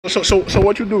So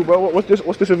what you do, bro? What's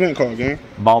this event called, gang?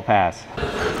 Ballpass.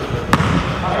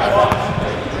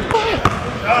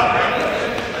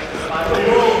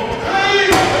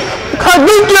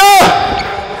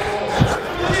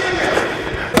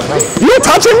 You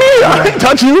touching me? I ain't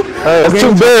touch you. Hey, that's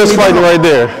two bears fighting right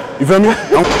there. You feel me?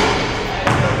 I'm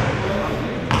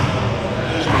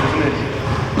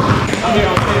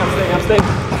staying.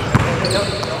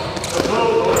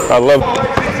 I love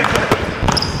it.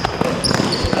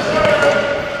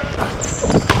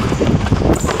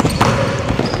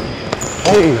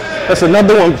 Hey, that's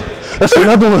another one. That's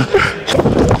another one.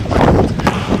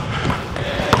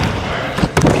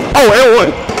 Oh, and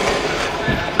one.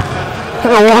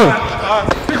 And one.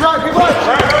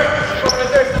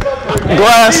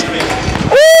 Glass.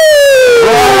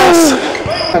 Glass.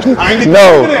 No,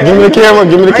 give me the camera.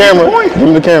 Give me the camera. Give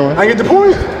me the camera. I get the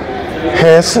point.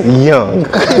 Hess Young.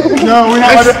 No, we're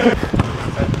not.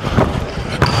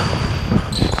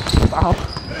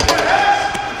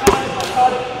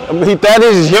 That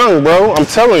is young, bro. I'm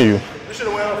telling you. You should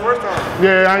have went on the first time.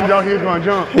 Yeah, I know he was gonna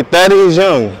jump. That is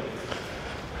young.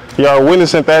 Y'all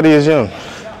witnessing that is young.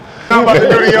 I'm about to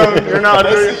do the young. You're not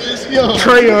young.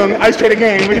 Trey Young. Ice Trade the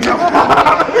game. We can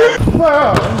talk.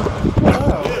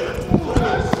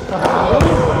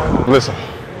 Listen,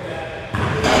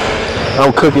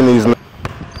 I'm cooking these.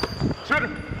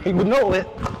 You know it.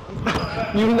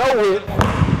 You know it.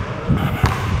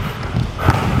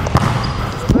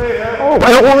 Oh,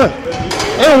 and one.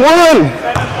 And one.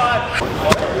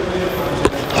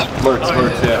 Works,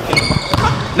 yeah.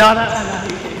 No.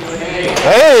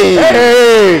 Hey.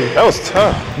 Hey. That was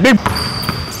tough. Big.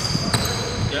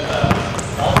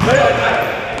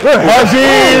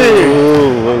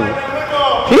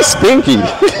 He's stinky.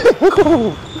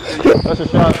 That's a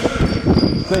shot.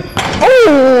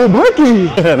 Oh, Blicky.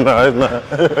 No, it's not.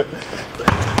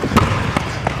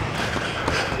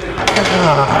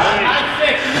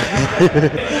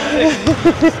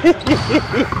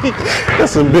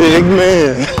 That's a big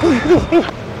man.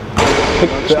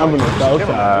 I'm gonna go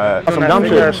some dumb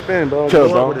shit. Spin, bro. Chill,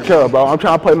 bro. Chill, bro. I'm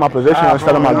trying to play my position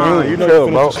instead of my game. You know, chill,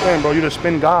 bro. Spin, bro. You the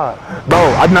spin god, bro.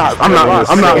 I'm not.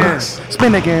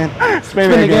 Spin again.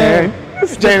 Spin again.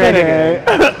 Spin again.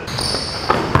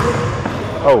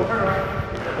 Oh.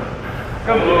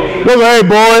 Look, hey,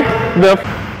 boy.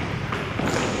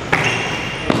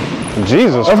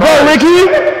 Jesus. Let's go,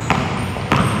 Ricky.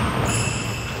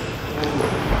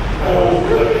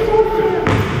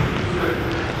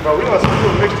 Bro, we lost some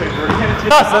mixtape, bro.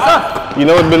 You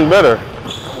know what'd been better?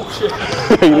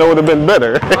 You know what'd have been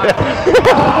better?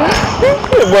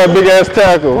 Boy, big ass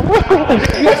tackle.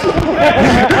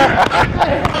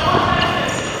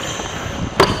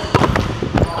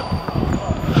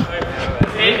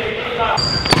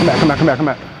 Come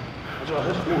back.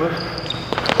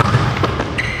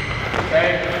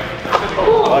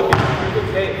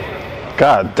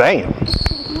 God damn.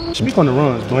 Speak on the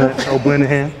runs, Blarence. Oh,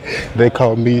 Blenningham. They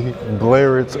call me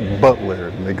Blarence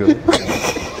Butler, nigga.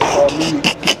 Call me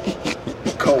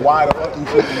Kawhi the fucking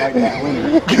something like that.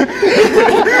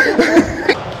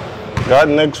 Got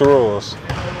next rules.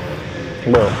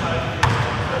 Bro.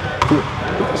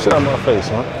 Get shit out my face,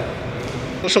 huh?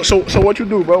 So what you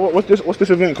do, bro? What's this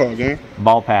event called, gang?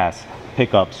 Ballpass.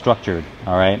 Pickup. Structured.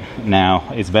 All right. Now,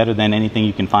 it's better than anything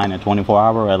you can find at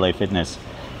 24-hour LA Fitness.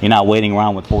 You're not waiting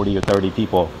around with 40 or 30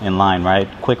 people in line, right?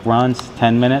 Quick runs,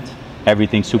 10 minutes,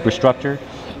 everything's super structured.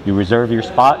 You reserve your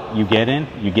spot, you get in,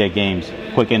 you get games,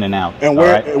 quick in and out. And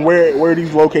where are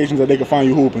these locations that they can find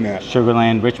you hooping at?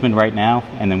 Sugarland, Richmond right now,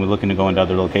 and then we're looking to go into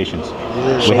other locations.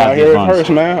 Yeah, we have out here in Hess,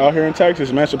 man, out here in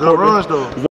Texas, man. Support good runs,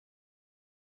 though.